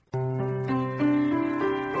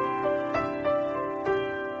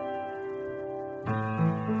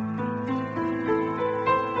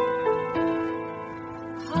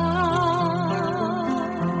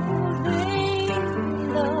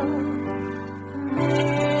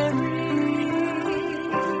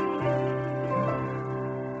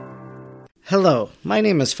Hello, my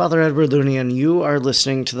name is Father Edward Looney, and you are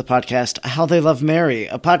listening to the podcast How They Love Mary,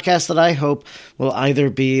 a podcast that I hope will either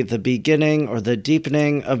be the beginning or the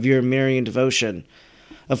deepening of your Marian devotion.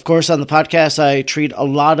 Of course, on the podcast, I treat a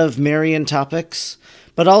lot of Marian topics,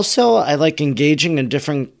 but also I like engaging in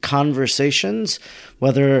different conversations,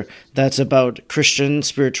 whether that's about Christian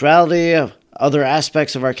spirituality, other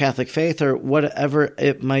aspects of our Catholic faith, or whatever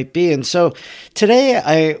it might be. And so today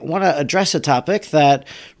I want to address a topic that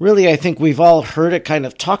really I think we've all heard it kind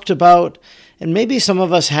of talked about, and maybe some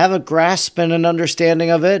of us have a grasp and an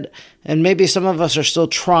understanding of it, and maybe some of us are still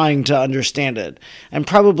trying to understand it. I'm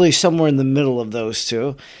probably somewhere in the middle of those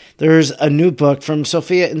two. There's a new book from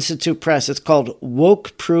Sophia Institute Press. It's called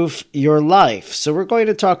Woke Proof Your Life. So we're going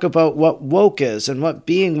to talk about what woke is and what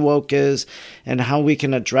being woke is and how we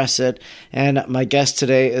can address it. And my guest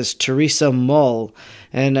today is Teresa Mull,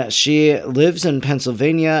 and she lives in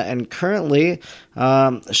Pennsylvania, and currently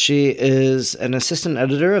she is an assistant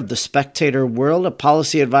editor of The Spectator World, a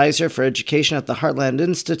policy advisor for education at the Heartland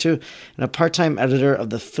Institute, and a part-time editor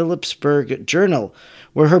of the Phillipsburg Journal,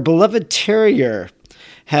 where her beloved terrier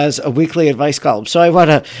has a weekly advice column. So I want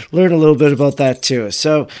to learn a little bit about that too.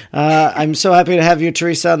 So I'm so happy to have you,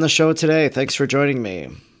 Teresa, on the show today. Thanks for joining me.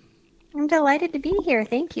 I'm delighted to be here.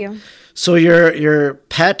 Thank you. So your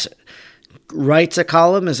pet writes a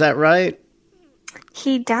column, is that right?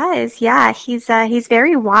 He does, yeah. He's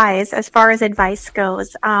very wise as far as advice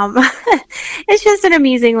goes. It's just an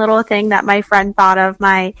amusing little thing that my friend thought of.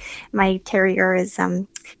 My terrier is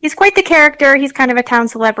he's quite the character. He's kind of a town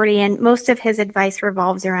celebrity, and most of his advice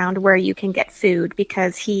revolves around where you can get food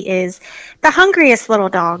because he is the hungriest little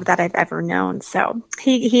dog that I've ever known. So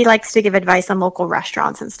he likes to give advice on local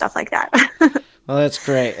restaurants and stuff like that. Well, that's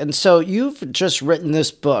great. And so you've just written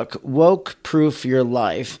this book, Woke Proof Your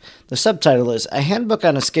Life. The subtitle is A Handbook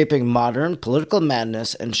on Escaping Modern Political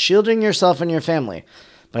Madness and Shielding Yourself and Your Family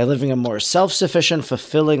by Living a More Self-Sufficient,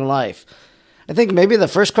 Fulfilling Life. I think maybe the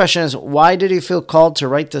first question is, why did you feel called to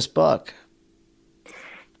write this book?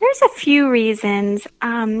 There's a few reasons.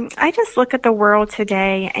 I just look at the world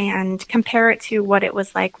today and compare it to what it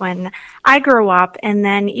was like when I grew up, and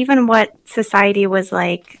then even what society was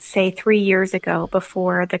like, say, 3 years ago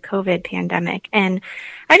before the COVID pandemic. And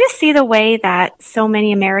I just see the way that so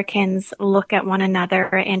many Americans look at one another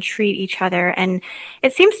and treat each other. And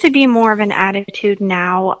it seems to be more of an attitude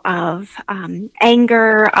now of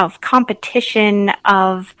anger, of competition,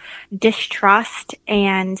 of distrust.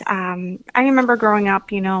 And I remember growing up,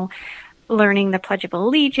 learning the Pledge of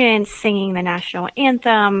Allegiance, singing the national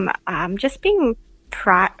anthem, just being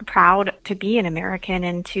proud to be an American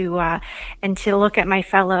and to look at my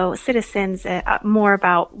fellow citizens more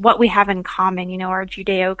about what we have in common, our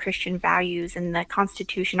Judeo-Christian values and the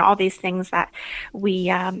Constitution, all these things that we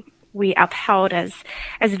upheld as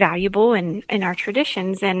valuable in our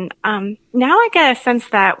traditions. And now I get a sense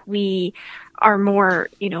that we are more,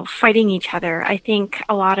 fighting each other. I think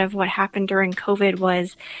a lot of what happened during COVID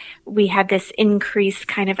was we had this increased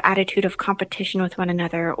kind of attitude of competition with one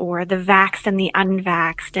another, or the vaxxed and the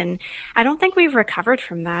unvaxxed. And I don't think we've recovered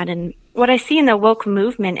from that. And what I see in the woke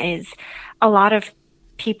movement is a lot of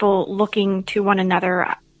people looking to one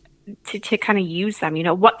another to kind of use them.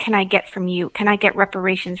 What can I get from you? Can I get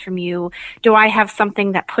reparations from you? Do I have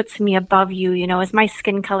something that puts me above you? Is my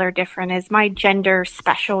skin color different? Is my gender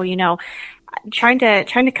special? Trying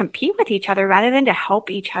to compete with each other rather than to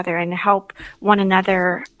help each other and help one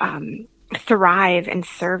another thrive and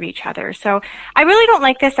serve each other. So I really don't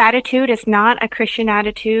like this attitude. It's not a Christian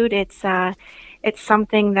attitude. It's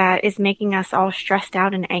something that is making us all stressed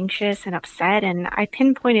out and anxious and upset. And I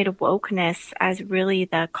pinpointed wokeness as really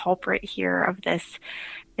the culprit here of this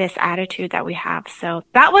attitude that we have. So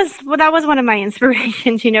that was one of my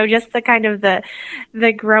inspirations, just the kind of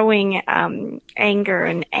the growing anger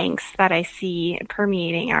and angst that I see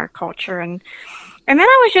permeating our culture. And then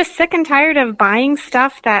I was just sick and tired of buying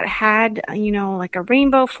stuff that had, like a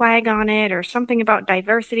rainbow flag on it or something about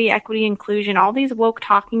diversity, equity, inclusion, all these woke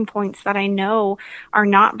talking points that I know are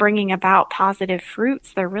not bringing about positive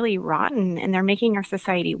fruits. They're really rotten and they're making our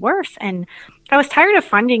society worse. And I was tired of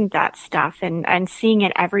funding that stuff and seeing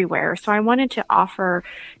it everywhere. So I wanted to offer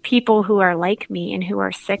people who are like me and who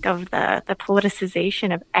are sick of the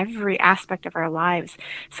politicization of every aspect of our lives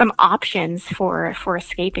some options for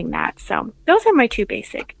escaping that. So those are my two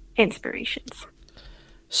basic inspirations.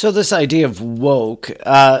 So this idea of woke,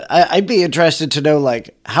 I'd be interested to know,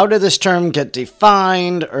 how did this term get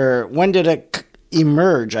defined, or when did it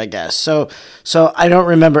emerge, I guess? So I don't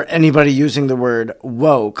remember anybody using the word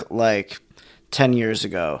woke 10 years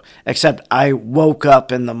ago, except I woke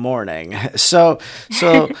up in the morning. So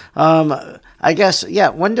I guess, yeah,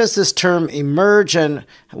 when does this term emerge, and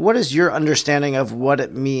what is your understanding of what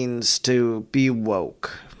it means to be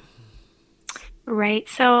woke? Right.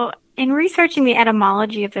 So, in researching the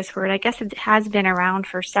etymology of this word, I guess it has been around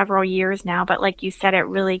for several years now, but like you said, it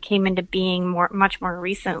really came into being much more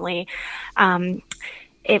recently. Um,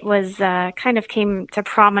 it was kind of came to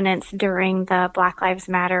prominence during the Black Lives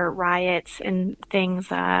Matter riots and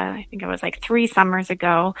things. I think it was like 3 summers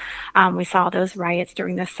ago. We saw those riots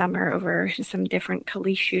during the summer over some different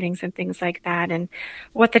police shootings and things like that. And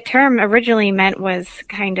what the term originally meant was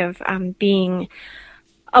kind of being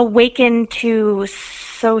awaken to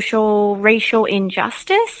social racial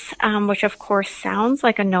injustice, which of course sounds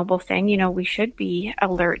like a noble thing. You know, we should be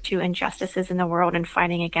alert to injustices in the world and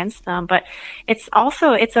fighting against them, but it's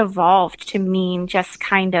evolved to mean just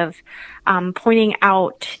kind of pointing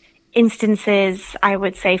out instances, I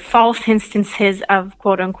would say false instances of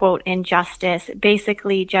quote unquote injustice,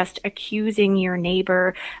 basically just accusing your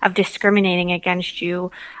neighbor of discriminating against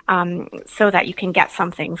you, so that you can get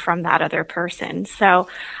something from that other person. So,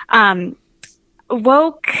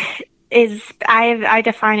 woke is, I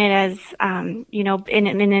define it as,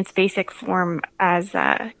 in its basic form as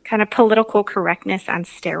kind of political correctness on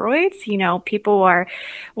steroids. You know, people are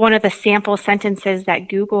one of the sample sentences that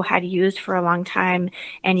Google had used for a long time,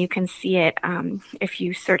 and you can see it if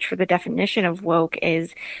you search for the definition of woke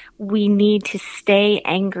is we need to stay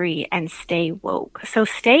angry and stay woke. So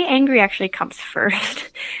stay angry actually comes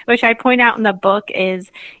first, which I point out in the book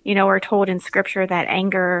is, you know, we're told in scripture that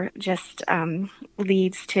anger just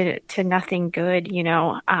leads to nothing good, you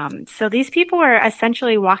know. So these people are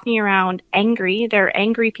essentially walking around angry. They're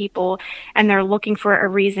angry people, and they're looking for a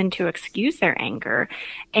reason to excuse their anger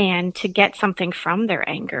and to get something from their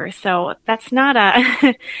anger. So that's not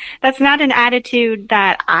that's not an attitude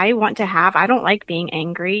that I want to have. I don't like being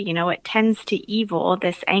angry. You know, it tends to evil,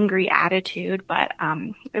 this angry attitude. But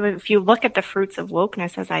if you look at the fruits of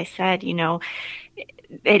wokeness, as I said, you know,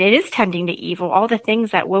 it is tending to evil. All the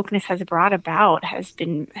things that wokeness has brought about has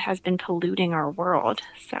been polluting our world.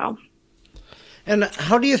 So. And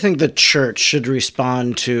how do you think the church should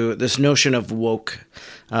respond to this notion of woke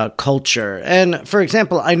culture? And for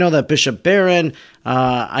example, I know that Bishop Barron,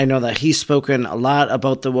 I know that he's spoken a lot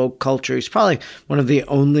about the woke culture. He's probably one of the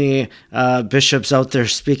only bishops out there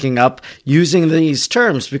speaking up using these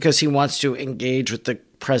terms because he wants to engage with the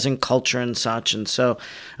present culture and such. And so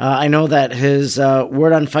I know that his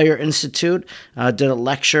Word on Fire Institute did a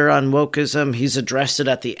lecture on wokeism. He's addressed it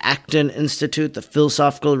at the Acton Institute, the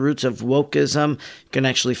Philosophical Roots of Wokeism. You can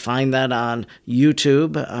actually find that on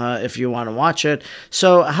YouTube if you want to watch it.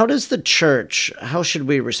 So how should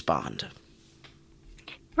we respond?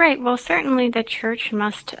 Right. Well, certainly the church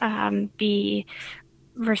must be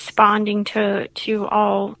responding to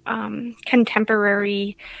all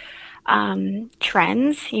contemporary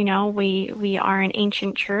trends. You know, we are an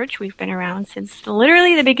ancient church. We've been around since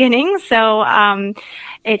literally the beginning. So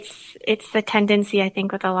it's the tendency, I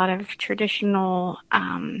think, with a lot of traditional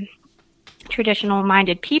minded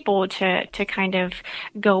people to kind of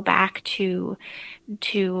go back to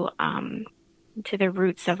the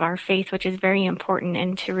roots of our faith, which is very important,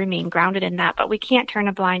 and to remain grounded in that. But we can't turn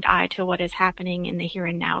a blind eye to what is happening in the here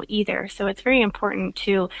and now either. So it's very important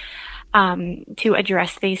to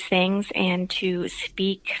address these things and to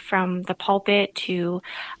speak from the pulpit, to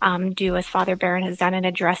do as Father Barron has done and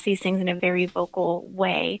address these things in a very vocal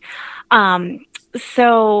way.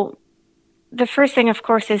 So the first thing, of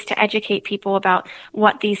course, is to educate people about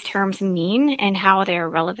what these terms mean and how they're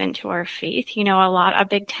relevant to our faith. You know, a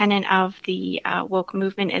big tenet of the woke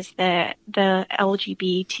movement is the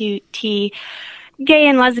LGBT, gay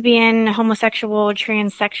and lesbian, homosexual,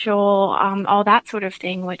 transsexual, all that sort of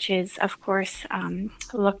thing, which is, of course,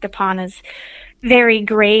 looked upon as very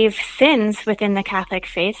grave sins within the Catholic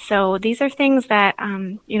faith. So these are things that,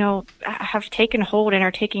 have taken hold and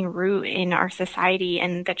are taking root in our society,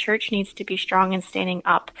 and the church needs to be strong in standing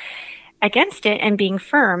up against it and being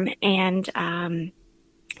firm. And,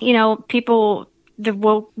 the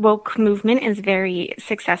woke movement is very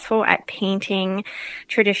successful at painting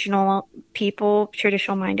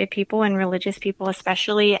traditional-minded people, and religious people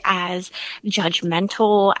especially, as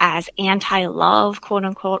judgmental, as anti-love, quote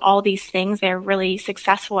unquote, all these things. They're really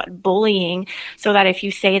successful at bullying, so that if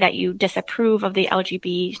you say that you disapprove of the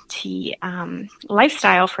LGBT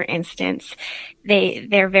lifestyle, for instance,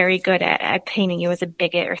 they're very good at painting you as a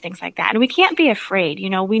bigot or things like that. And we can't be afraid. You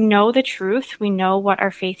know, we know the truth. We know what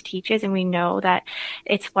our faith teaches, and we know that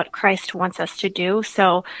it's what Christ wants us to do.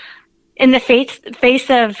 So in the face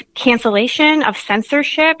of cancellation, of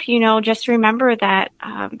censorship, just remember that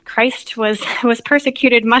Christ was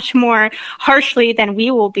persecuted much more harshly than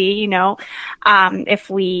we will be. If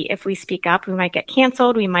we speak up, we might get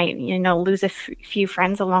canceled. We might lose a few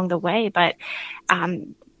friends along the way. But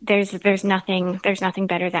there's nothing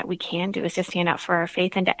better that we can do is to stand up for our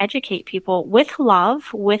faith and to educate people with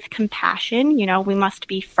love, with compassion. We must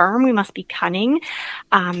be firm, we must be cunning.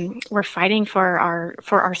 We're fighting for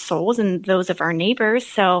our souls and those of our neighbors.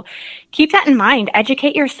 So keep that in mind.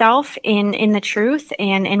 Educate yourself in the truth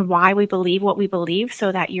and why we believe what we believe,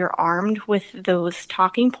 so that you're armed with those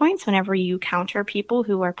talking points whenever you counter people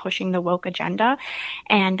who are pushing the woke agenda,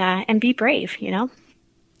 and be brave.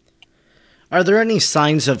 Are there any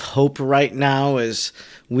signs of hope right now as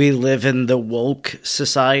we live in the woke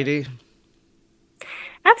society?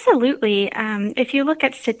 Absolutely. If you look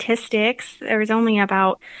at statistics, there's only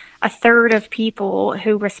about a third of people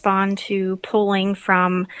who respond to polling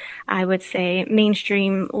from, I would say,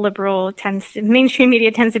 mainstream media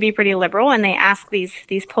tends to be pretty liberal, and they ask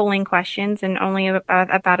these polling questions, and only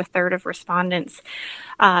about a third of respondents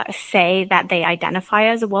say that they identify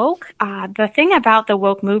as woke. The thing about the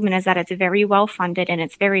woke movement is that it's very well funded and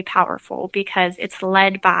it's very powerful, because it's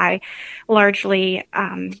led by largely,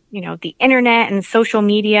 the internet and social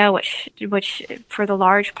media, which for the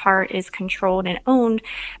large part is controlled and owned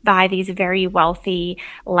by these very wealthy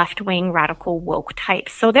left-wing radical woke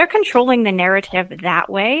types. So they're controlling the narrative that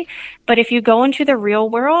way. But if you go into the real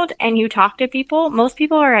world and you talk to people, most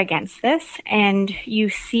people are against this, and you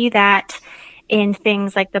see that in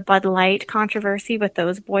things like the Bud Light controversy, with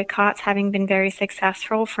those boycotts having been very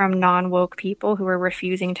successful from non-woke people who are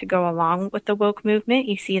refusing to go along with the woke movement.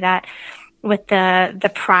 You see that with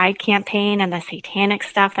the Pride campaign and the satanic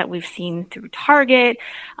stuff that we've seen through Target,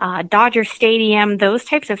 Dodger Stadium, those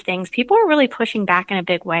types of things. People are really pushing back in a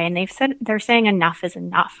big way, and they're saying enough is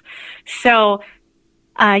enough. So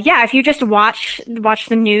if you just watch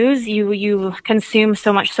the news, you consume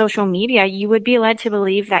so much social media, you would be led to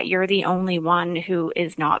believe that you're the only one who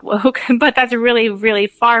is not woke. But that's really, really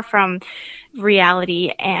far from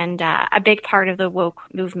reality. And a big part of the woke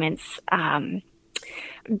movement's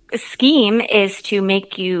scheme is to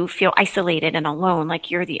make you feel isolated and alone,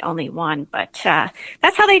 like you're the only one. But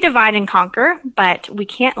that's how they divide and conquer. But we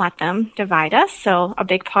can't let them divide us. So a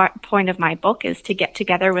big point of my book is to get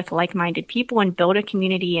together with like-minded people and build a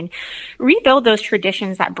community and rebuild those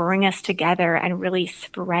traditions that bring us together and really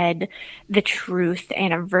spread the truth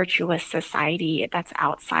and a virtuous society that's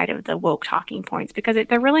outside of the woke talking points, because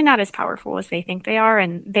they're really not as powerful as they think they are,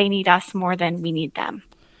 and they need us more than we need them.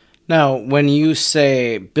 Now, when you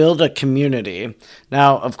say build a community,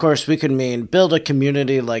 now, of course, we could mean build a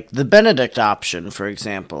community like the Benedict option, for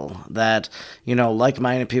example, that,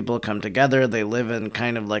 like-minded people come together, they live in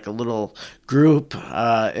kind of like a little group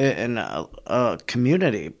in a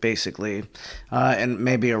community, basically, in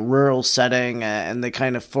maybe a rural setting, and they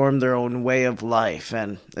kind of form their own way of life,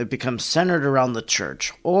 and it becomes centered around the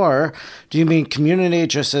church. Or do you mean community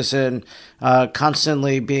just as in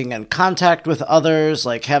constantly being in contact with others,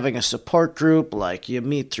 like having a support group, like you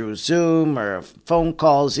meet through Zoom or phone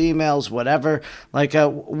calls, emails, whatever? Like,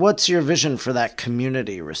 what's your vision for that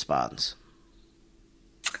community response?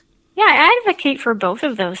 Yeah, I advocate for both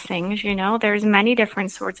of those things. There's many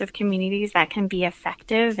different sorts of communities that can be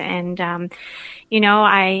effective. And,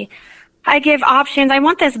 I give options. I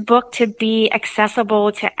want this book to be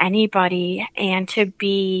accessible to anybody and to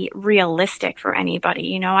be realistic for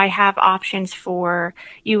anybody. I have options for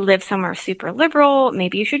you live somewhere super liberal.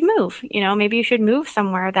 Maybe you should move. Maybe you should move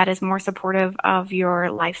somewhere that is more supportive of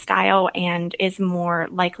your lifestyle and is more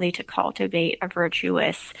likely to cultivate a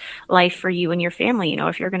virtuous life for you and your family.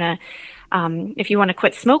 If you want to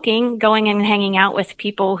quit smoking, going and hanging out with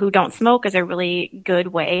people who don't smoke is a really good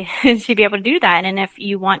way to be able to do that. And if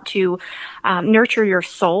you want to nurture your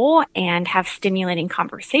soul and have stimulating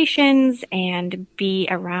conversations and be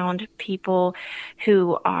around people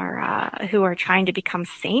who are trying to become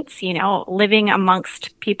saints, living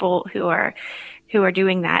amongst people who are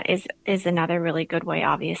doing that is another really good way,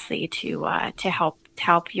 obviously, to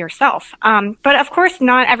help yourself. But of course,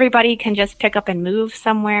 not everybody can just pick up and move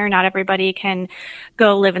somewhere. Not everybody can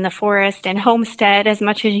go live in the forest and homestead as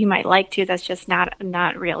much as you might like to. That's just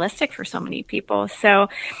not realistic for so many people. So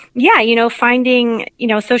finding,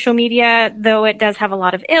 social media, though it does have a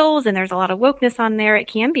lot of ills and there's a lot of wokeness on there, it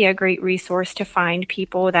can be a great resource to find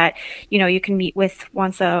people that, you can meet with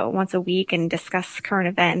once a week and discuss current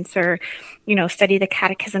events, or, study the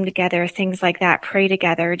catechism together, things like that, pray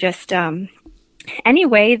together. Just, any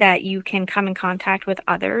way that you can come in contact with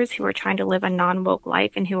others who are trying to live a non-woke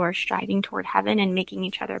life and who are striving toward heaven and making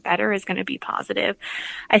each other better is going to be positive.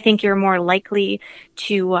 I think you're more likely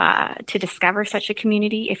to discover such a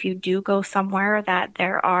community if you do go somewhere that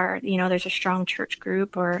there's a strong church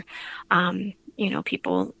group, or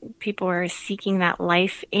people are seeking that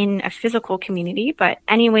life in a physical community. But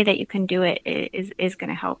any way that you can do it is going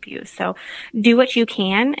to help you. So do what you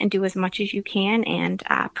can and do as much as you can, and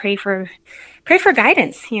pray for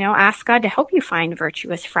guidance. Ask God to help you find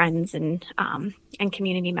virtuous friends and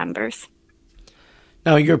community members.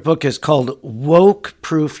 Now, your book is called Woke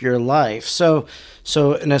Proof Your Life. So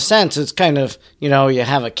in a sense, it's kind of, you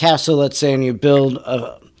have a castle, let's say, and you build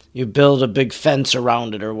a big fence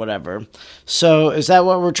around it or whatever. So is that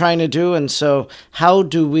what we're trying to do? And so how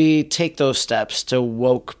do we take those steps to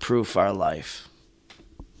woke proof our life?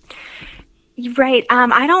 Right.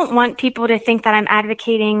 I don't want people to think that I'm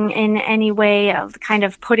advocating in any way of kind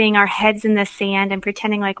of putting our heads in the sand and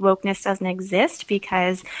pretending like wokeness doesn't exist,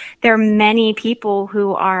 because there are many people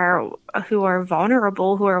who are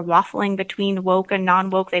vulnerable, who are waffling between woke and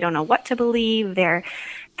non-woke. They don't know what to believe. They're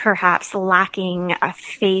perhaps lacking a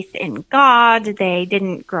faith in God. They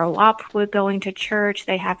didn't grow up with going to church.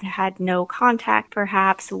 They have had no contact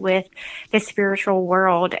perhaps with the spiritual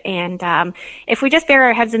world. And if we just bury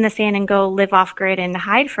our heads in the sand and go live off grid and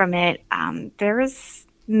hide from it, there's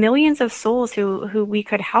millions of souls who we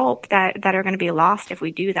could help that are going to be lost if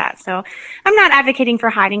we do that. So I'm not advocating for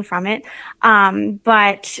hiding from it,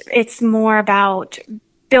 but it's more about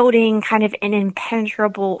building kind of an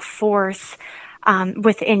impenetrable force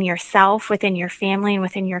within yourself, within your family, and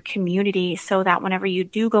within your community, so that whenever you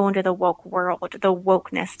do go into the woke world, the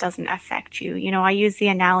wokeness doesn't affect you. I use the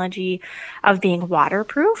analogy of being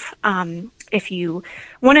waterproof. If you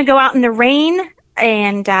want to go out in the rain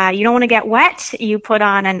and you don't want to get wet, you put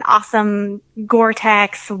on an awesome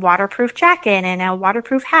Gore-Tex waterproof jacket and a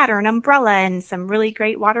waterproof hat or an umbrella and some really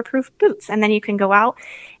great waterproof boots, and then you can go out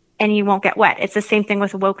and you won't get wet. It's the same thing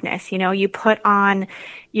with wokeness. You put on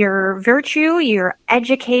your virtue, you're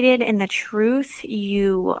educated in the truth,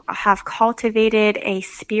 you have cultivated a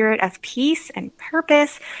spirit of peace and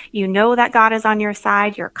purpose, you know that God is on your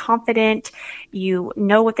side, you're confident, you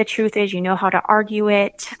know what the truth is, you know how to argue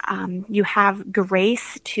it, you have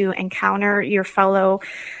grace to encounter your fellow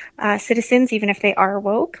citizens, even if they are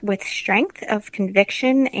woke, with strength of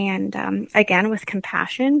conviction and, again, with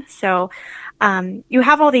compassion. So you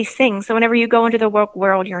have all these things. So whenever you go into the woke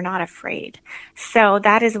world, you're not afraid. So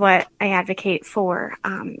that is what I advocate for.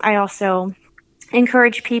 I also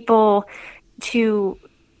encourage people to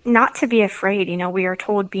not to be afraid. We are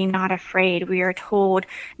told, be not afraid. We are told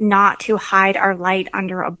not to hide our light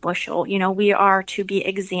under a bushel. We are to be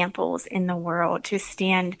examples in the world, to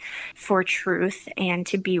stand for truth and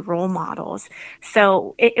to be role models.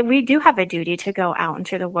 So we do have a duty to go out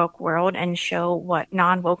into the woke world and show what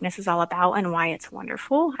non-wokeness is all about and why it's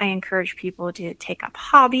wonderful. I encourage people to take up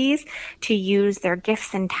hobbies, to use their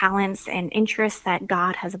gifts and talents and interests that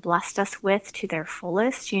God has blessed us with to their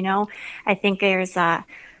fullest. I think there's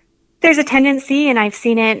a tendency, and I've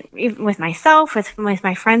seen it even with myself, with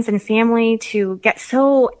my friends and family, to get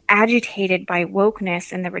so agitated by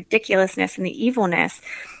wokeness and the ridiculousness and the evilness,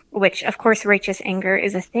 which, of course, righteous anger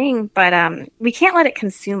is a thing, but we can't let it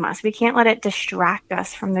consume us. We can't let it distract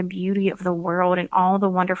us from the beauty of the world and all the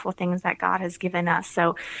wonderful things that God has given us.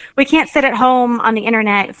 So we can't sit at home on the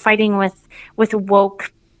internet fighting with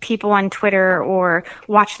woke people on Twitter or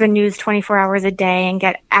watch the news 24 hours a day and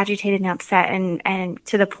get agitated and upset and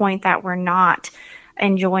to the point that we're not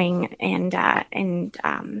enjoying and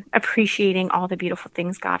appreciating all the beautiful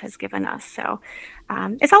things God has given us. So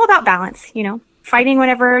it's all about balance, fighting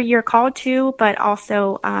whenever you're called to, but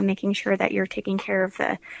also making sure that you're taking care of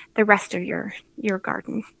the rest of your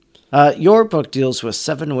garden. Your book deals with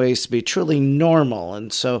 7 ways to be truly normal,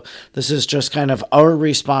 and so this is just kind of our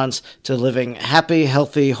response to living happy,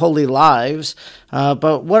 healthy, holy lives.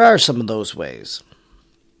 But what are some of those ways?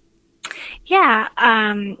 Yeah.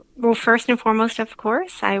 Well, first and foremost, of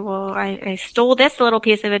course, I stole this little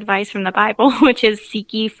piece of advice from the Bible, which is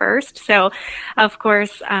seek ye first. So, of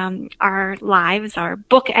course, our lives are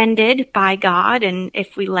bookended by God. And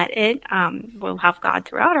if we let it, we'll have God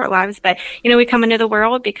throughout our lives. But, we come into the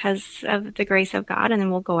world because of the grace of God, and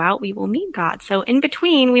then we'll go out, we will meet God. So in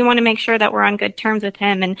between, we want to make sure that we're on good terms with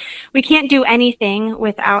him. And we can't do anything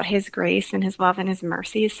without his grace and his love and his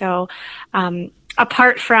mercy. So,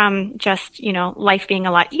 apart from just, life being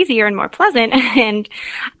a lot easier and more pleasant and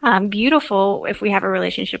beautiful if we have a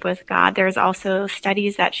relationship with God, there's also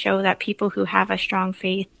studies that show that people who have a strong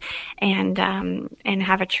faith and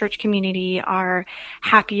have a church community are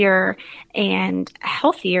happier and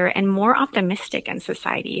healthier and more optimistic in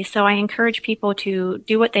society. So I encourage people to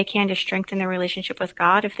do what they can to strengthen their relationship with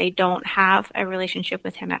God. If they don't have a relationship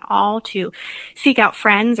with Him at all, to seek out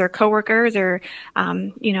friends or coworkers or,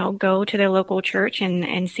 go to their local church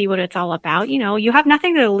and see what it's all about. You have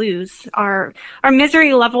nothing to lose. Our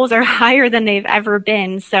misery levels are higher than they've ever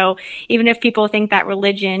been. So even if people think that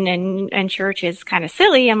religion and church is kind of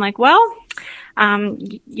silly, I'm like, well,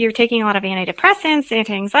 you're taking a lot of antidepressants,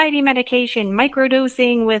 anti-anxiety medication,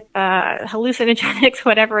 microdosing with hallucinogenics,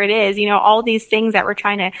 whatever it is, all these things that we're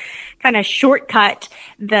trying to kind of shortcut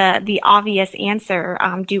the obvious answer,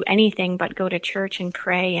 do anything but go to church and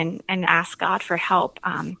pray and ask God for help.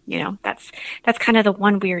 That's kind of the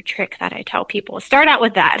one weird trick that I tell people. Start out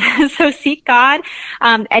with that. So seek God,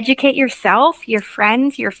 educate yourself, your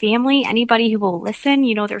friends, your family, anybody who will listen.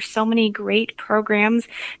 There's so many great programs.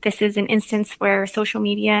 This is an instance where social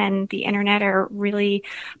media and the internet are really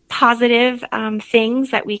positive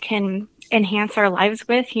things that we can enhance our lives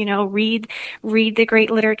with. Read the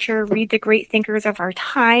great literature, read the great thinkers of our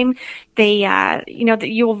time. They, that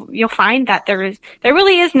you'll find that there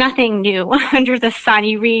really is nothing new under the sun.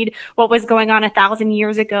 You read what was going on 1,000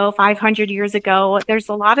 years ago, 500 years ago. There's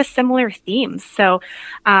a lot of similar themes. So,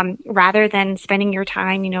 rather than spending your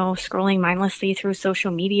time, scrolling mindlessly through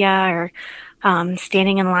social media or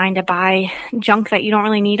standing in line to buy junk that you don't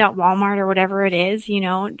really need at Walmart or whatever it is,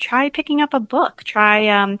 try picking up a book,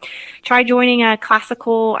 try joining a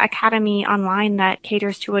classical academy online that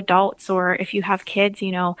caters to adults, or if you have kids,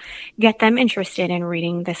 get them interested in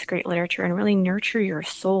reading this great literature and really nurture your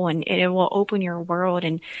soul, and it will open your world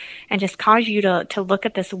and just cause you to look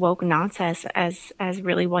at this woke nonsense as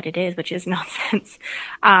really what it is, which is nonsense.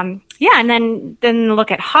 And then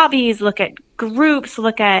look at hobbies, look at groups,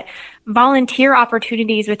 look at volunteer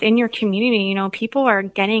opportunities within your community. People are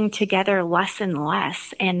getting together less and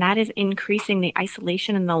less, and that is increasing the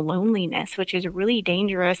isolation and the loneliness, which is really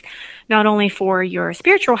dangerous, not only for your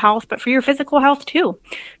spiritual health, but for your physical health too.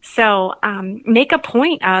 So make a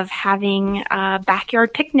point of having a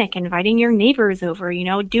backyard picnic, inviting your neighbors over,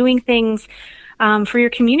 doing things for your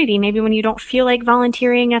community. Maybe when you don't feel like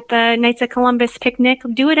volunteering at the Knights of Columbus picnic,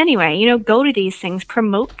 do it anyway. Go to these things,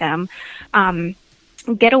 promote them,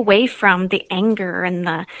 get away from the anger and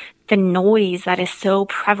the noise that is so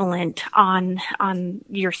prevalent on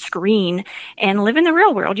your screen, and live in the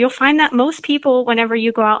real world. You'll find that most people, whenever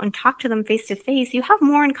you go out and talk to them face to face, you have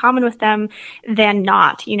more in common with them than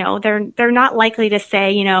not. They're not likely to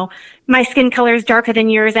say, my skin color is darker than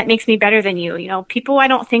yours, that makes me better than you. People, I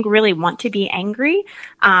don't think, really want to be angry.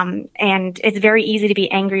 And it's very easy to be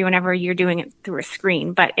angry whenever you're doing it through a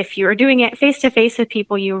screen. But if you're doing it face to face with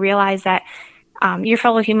people, you realize that your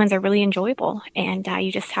fellow humans are really enjoyable, and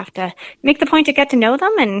you just have to make the point to get to know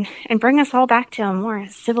them and bring us all back to more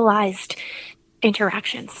civilized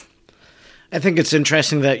interactions. I think it's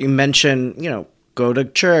interesting that you mention, go to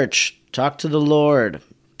church, talk to the Lord,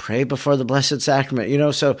 pray before the Blessed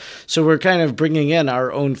Sacrament, so we're kind of bringing in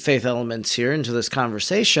our own faith elements here into this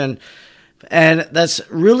conversation. And that's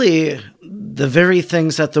really the very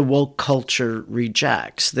things that the woke culture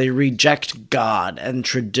rejects. They reject God and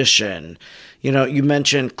tradition. You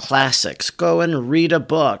mentioned classics. Go and read a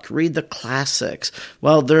book. Read the classics.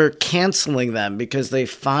 Well, they're canceling them because they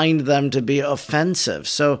find them to be offensive.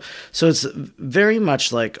 So it's very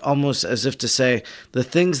much like almost as if to say the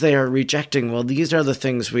things they are rejecting, well, these are the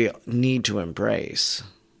things we need to embrace.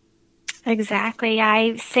 Exactly.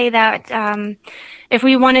 I say that if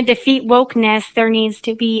we want to defeat wokeness, there needs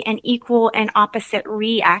to be an equal and opposite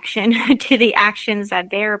reaction to the actions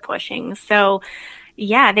that they're pushing. So,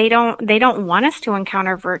 yeah, they don't want us to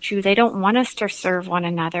encounter virtue. They don't want us to serve one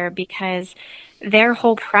another, because their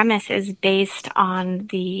whole premise is based on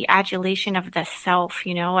the adulation of the self,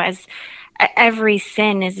 as every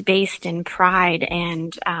sin is based in pride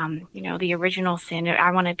and, the original sin.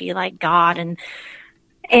 I want to be like God,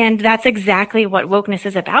 and that's exactly what wokeness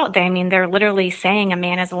is about. They're literally saying a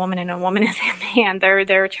man is a woman and a woman is a man.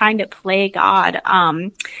 They're trying to play God.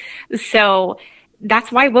 So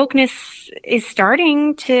that's why wokeness is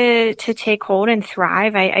starting to take hold and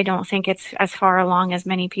thrive. I don't think it's as far along as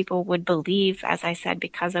many people would believe, as I said,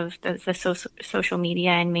 because of the social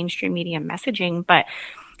media and mainstream media messaging. But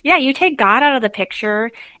Yeah, you take God out of the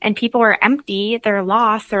picture and people are empty, they're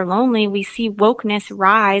lost, they're lonely. We see wokeness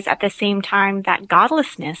rise at the same time that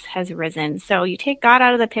godlessness has risen. So you take God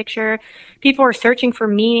out of the picture, people are searching for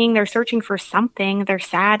meaning, they're searching for something, they're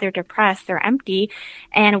sad, they're depressed, they're empty.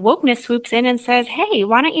 And wokeness swoops in and says, hey,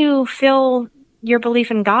 why don't you fill your belief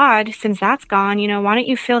in God, since that's gone, why don't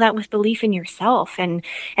you fill that with belief in yourself and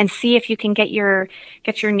see if you can get your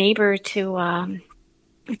neighbor to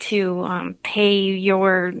pay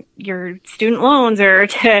your student loans or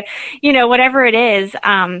to whatever it is.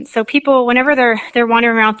 So people, whenever they're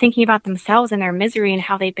wandering around thinking about themselves and their misery and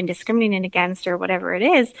how they've been discriminated against or whatever it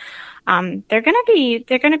is, they're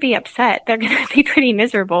gonna be upset. They're gonna be pretty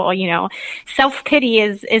miserable. Self-pity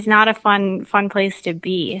is not a fun place to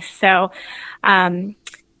be. So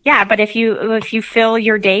yeah, but if you fill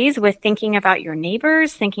your days with thinking about your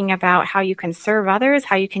neighbors, thinking about how you can serve others,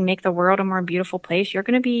 how you can make the world a more beautiful place, you're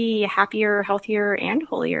going to be happier, healthier, and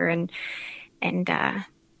holier, and uh,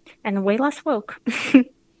 and way less woke.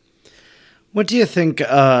 What do you think,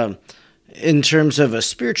 in terms of a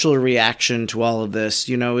spiritual reaction to all of this,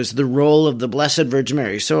 is the role of the Blessed Virgin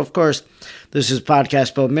Mary? So, of course, this is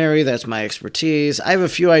Podcast about Mary. That's my expertise. I have a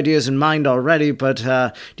few ideas in mind already, but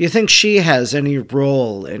do you think she has any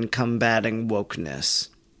role in combating wokeness?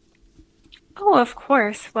 Oh, of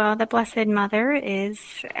course. Well, the Blessed Mother is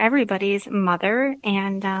everybody's mother,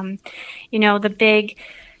 and the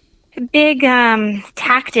big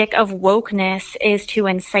tactic of wokeness is to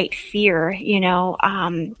incite fear.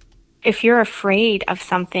 If you're afraid of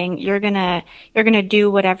something, you're gonna do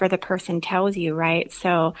whatever the person tells you, right?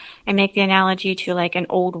 So I make the analogy to like an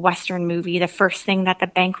old Western movie. The first thing that the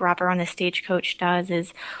bank robber on the stagecoach does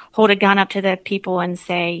is hold a gun up to the people and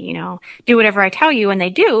say, do whatever I tell you, and they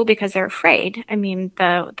do because they're afraid. I mean,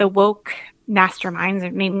 the woke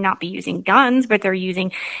masterminds may not be using guns, but they're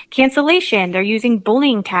using cancellation. They're using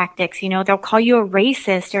bullying tactics. They'll call you a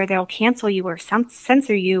racist, or they'll cancel you, or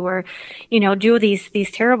censor you, or do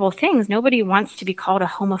these terrible things. Nobody wants to be called a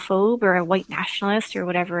homophobe or a white nationalist or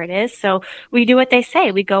whatever it is. So we do what they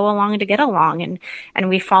say. We go along to get along, and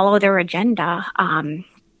we follow their agenda.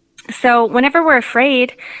 So whenever we're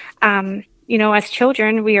afraid, as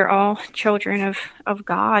children, we are all children of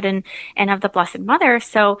God and of the Blessed Mother.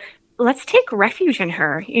 So let's take refuge in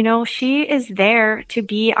her. She is there to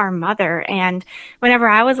be our mother. And whenever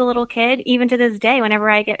I was a little kid, even to this day, whenever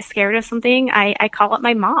I get scared of something, I call up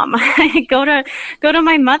my mom. I go to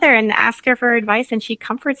my mother and ask her for advice, and she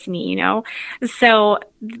comforts me. So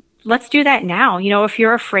let's do that now. If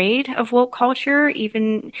you're afraid of woke culture,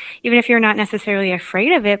 even if you're not necessarily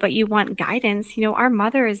afraid of it, but you want guidance, our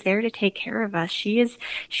mother is there to take care of us. She is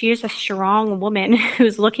a strong woman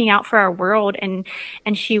who's looking out for our world, and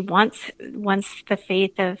she wants the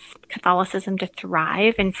faith of Catholicism to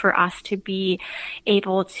thrive and for us to be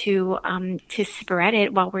able to spread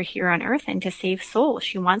it while we're here on earth and to save souls.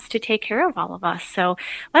 She wants to take care of all of us. So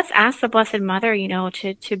let's ask the Blessed Mother,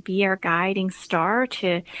 to be our guiding star,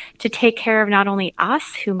 to take care of not only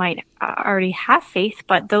us who might already have faith,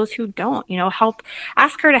 but those who don't.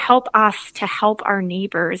 Ask her to help us to help our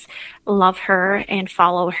neighbors love her and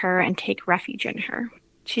follow her and take refuge in her.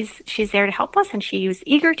 She's there to help us, and she's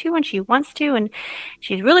eager to, and she wants to, and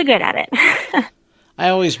she's really good at it. I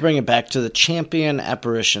always bring it back to the champion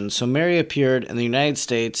apparition. So Mary appeared in the United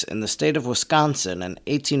States in the state of Wisconsin in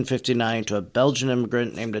 1859 to a Belgian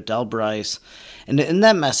immigrant named Adele Bryce. And in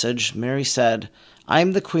that message, Mary said, "I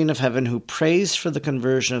am the Queen of Heaven who prays for the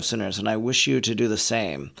conversion of sinners, and I wish you to do the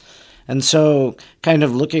same." And so, kind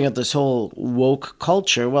of looking at this whole woke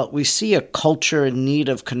culture, well, we see a culture in need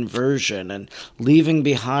of conversion and leaving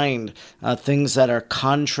behind things that are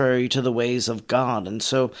contrary to the ways of God. And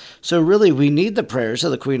so really, we need the prayers of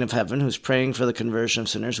the Queen of Heaven, who's praying for the conversion of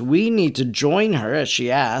sinners. We need to join her, as she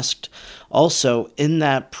asked, also in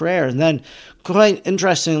that prayer. And then, quite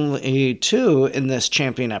interestingly, too, in this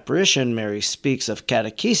champion apparition, Mary speaks of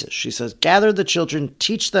catechesis. She says, "Gather the children,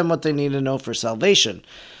 teach them what they need to know for salvation."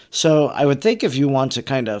 So I would think if you want to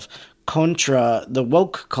kind of contra the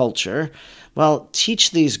woke culture, well,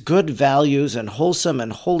 teach these good values and wholesome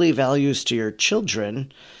and holy values to your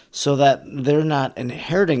children so that they're not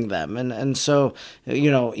inheriting them. And so,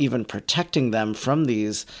 even protecting them from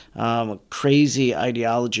these crazy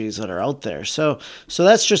ideologies that are out there. So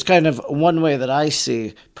that's just kind of one way that I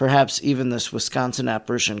see perhaps even this Wisconsin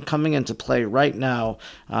apparition coming into play right now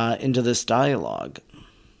into this dialogue.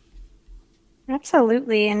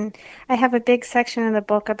 Absolutely. And I have a big section in the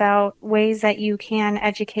book about ways that you can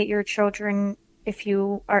educate your children if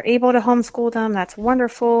you are able to homeschool them, that's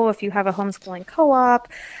wonderful. If you have a homeschooling co-op,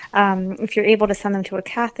 if you're able to send them to a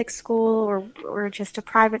Catholic school or just a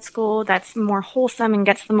private school, that's more wholesome and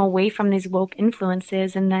gets them away from these woke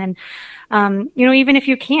influences. And then, even if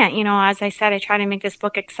you can't, as I said, I try to make this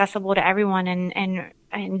book accessible to everyone and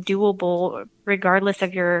doable regardless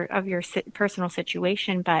of your personal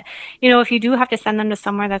situation. But, if you do have to send them to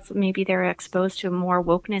somewhere that's maybe they're exposed to more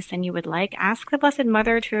wokeness than you would like, ask the Blessed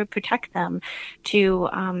Mother to protect them,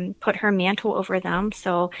 to put her mantle over them.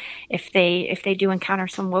 So if they do encounter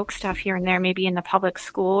some woke stuff here and there, maybe in the public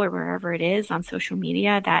school or wherever it is on social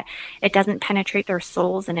media, that it doesn't penetrate their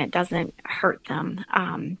souls and it doesn't hurt them.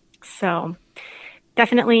 So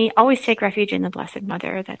definitely always take refuge in the Blessed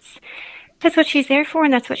Mother. That's what she's there for,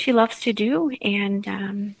 and that's what she loves to do.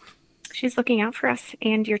 And she's looking out for us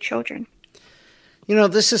and your children.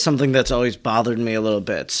 This is something that's always bothered me a little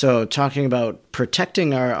bit. So talking about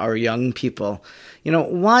protecting our young people,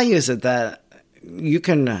 why is it that you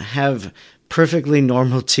can have perfectly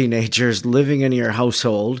normal teenagers living in your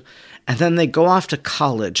household, and then they go off to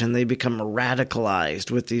college and they become radicalized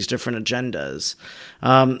with these different agendas?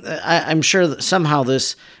 I'm sure that somehow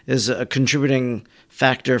this is a contributing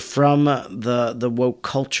factor from the woke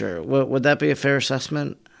culture. Would that be a fair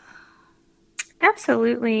assessment?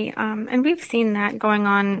 Absolutely. And we've seen that going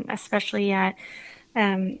on, especially at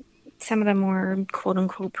some of the more quote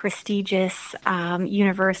unquote prestigious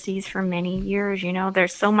universities for many years.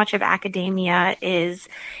 There's so much of academia is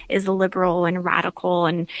liberal and radical,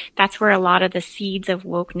 and that's where a lot of the seeds of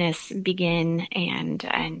wokeness begin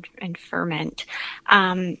and ferment.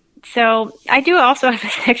 So I do also have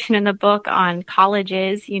a section in the book on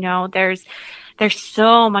colleges. There's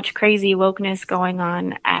so much crazy wokeness going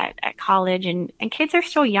on at college, and kids are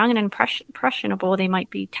still young and impressionable. They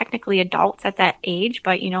might be technically adults at that age,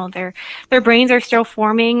 but their brains are still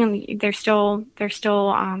forming, and they're still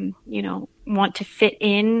want to fit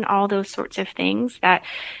in all those sorts of things that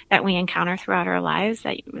we encounter throughout our lives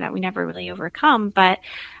that we never really overcome. But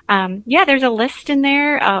there's a list in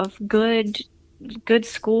there of good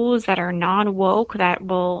schools that are non-woke that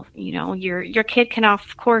will, your kid can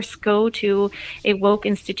of course go to a woke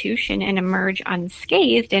institution and emerge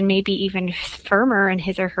unscathed and maybe even firmer in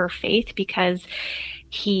his or her faith because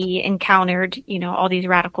he encountered, all these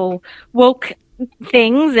radical woke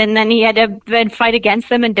things, and then he had to then fight against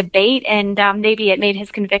them and debate, and maybe it made his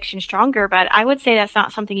conviction stronger. But I would say that's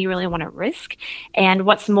not something you really want to risk. And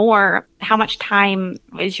what's more, how much time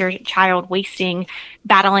is your child wasting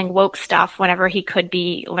battling woke stuff whenever he could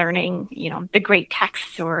be learning, the great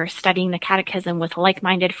texts or studying the catechism with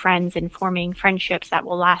like-minded friends and forming friendships that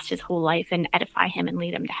will last his whole life and edify him and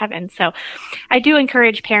lead him to heaven? So I do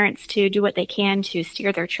encourage parents to do what they can to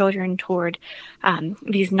steer their children toward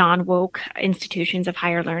these non-woke institutions of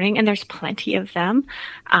higher learning, and there's plenty of them.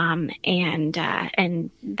 And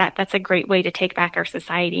that's a great way to take back our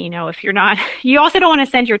society. If you're not, you also don't want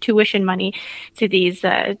to send your tuition money to these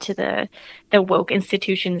to the woke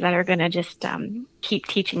institutions that are going to just keep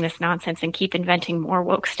teaching this nonsense and keep inventing more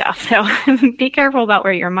woke stuff. So be careful about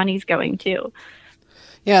where your money's going too.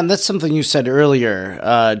 Yeah, and that's something you said earlier.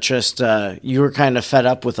 You were kind of fed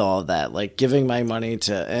up with all of that, like giving my money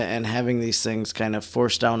to and having these things kind of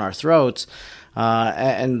forced down our throats,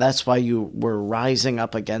 and that's why you were rising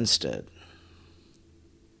up against it.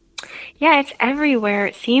 Yeah, it's everywhere,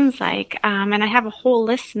 it seems like. And I have a whole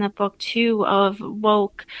list in the book, too, of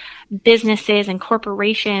woke businesses and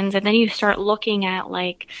corporations. And then you start looking at,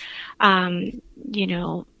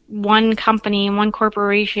 one company, one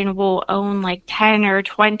corporation will own like 10 or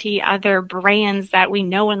 20 other brands that we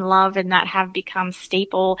know and love and that have become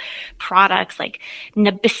staple products. Like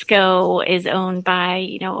Nabisco is owned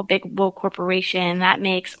by, a big woke corporation that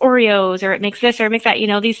makes Oreos, or it makes this or it makes that,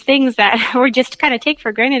 these things that we just kind of take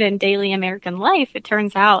for granted in daily American life. It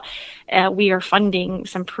turns out we are funding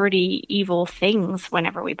some pretty evil things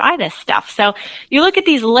whenever we buy this stuff. So you look at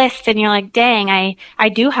these lists and you're like, dang, I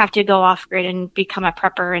do have to go off grid and become a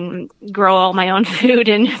prepper and grow all my own food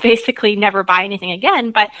and basically never buy anything again.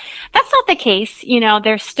 But that's not the case.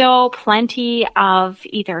 There's still plenty of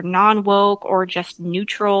either non-woke or just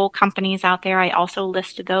neutral companies out there. I also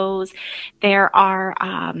list those. There are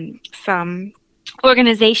some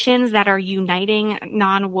organizations that are uniting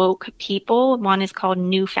non-woke people. One is called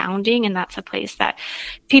New Founding, and that's a place that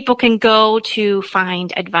people can go to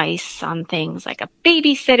find advice on things like a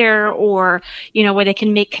babysitter, or, where they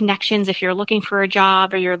can make connections if you're looking for a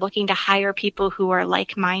job or you're looking to hire people who are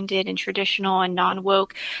like-minded and traditional and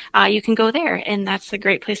non-woke. You can go there, and that's a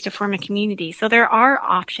great place to form a community. So there are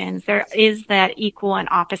options. There is that equal and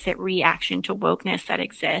opposite reaction to wokeness that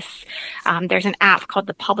exists. There's an app called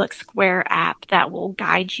the Public Square app that will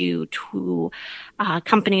guide you to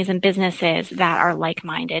companies and businesses that are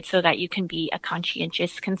like-minded so that you can be a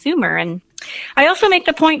conscientious consumer. And I also make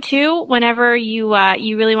the point too, whenever you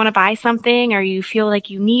really want to buy something or you feel like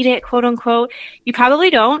you need it, quote unquote, you probably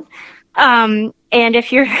don't. And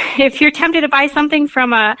if you're tempted to buy something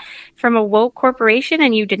from a woke corporation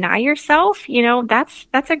and you deny yourself,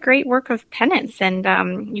 that's a great work of penance.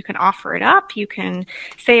 And you can offer it up, you can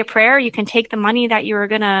say a prayer, you can take the money that you were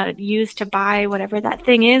gonna use to buy whatever that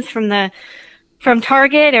thing is from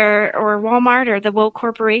Target or Walmart or the woke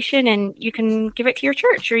corporation, and you can give it to your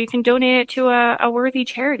church or you can donate it to a worthy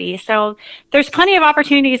charity. So there's plenty of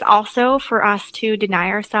opportunities also for us to deny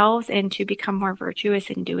ourselves and to become more virtuous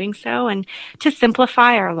in doing so, and to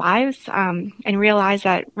simplify our lives, and realize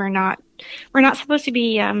that we're not supposed to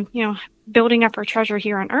be building up our treasure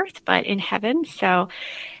here on earth, but in heaven. So,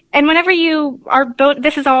 and whenever you are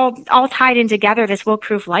this is all tied in together, this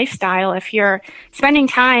woke-proof lifestyle. If you're spending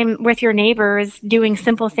time with your neighbors doing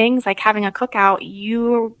simple things like having a cookout,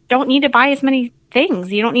 you don't need to buy as many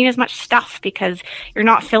things. You don't need as much stuff because you're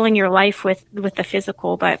not filling your life with the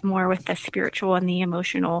physical, but more with the spiritual and the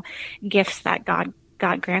emotional gifts that God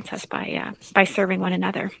grants us by serving one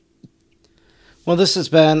another. Well, this has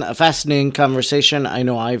been a fascinating conversation. I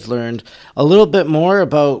know I've learned a little bit more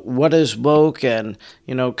about what is woke and,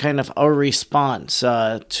 kind of our response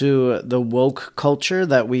to the woke culture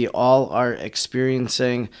that we all are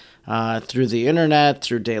experiencing through the internet,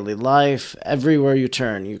 through daily life. Everywhere you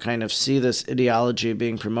turn, you kind of see this ideology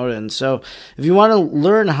being promoted. And so if you want to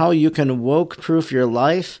learn how you can woke-proof your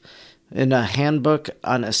life, in a handbook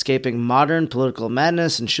on escaping modern political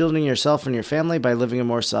madness and shielding yourself and your family by living a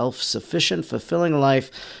more self-sufficient, fulfilling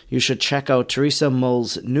life, you should check out Teresa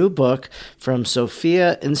Mull's new book from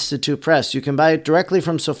Sophia Institute Press. You can buy it directly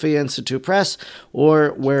from Sophia Institute Press or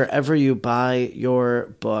wherever you buy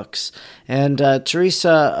your books. And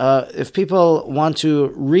Teresa, if people want to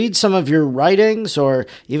read some of your writings or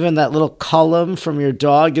even that little column from your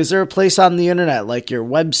dog, is there a place on the internet, like your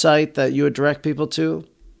website, that you would direct people to?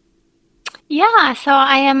 Yeah, so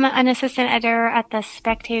I am an assistant editor at the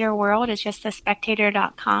Spectator World. It's just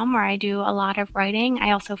thespectator.com where I do a lot of writing.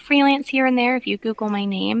 I also freelance here and there. If you Google my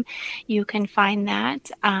name, you can find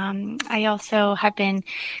that. I also have been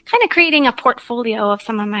kind of creating a portfolio of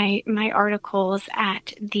some of my articles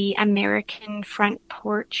at the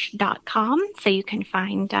AmericanFrontPorch.com. So you can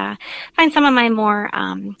find some of my more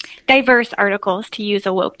diverse articles, to use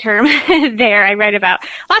a woke term there. I write about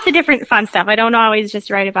lots of different fun stuff. I don't always just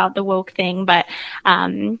write about the woke thing. But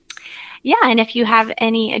and if you have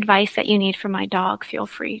any advice that you need from my dog, feel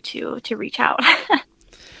free to reach out.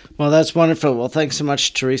 Well, that's wonderful. Well, thanks so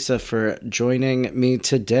much, Teresa, for joining me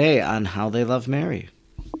today on How They Love Mary.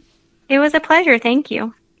 It was a pleasure. Thank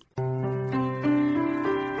you.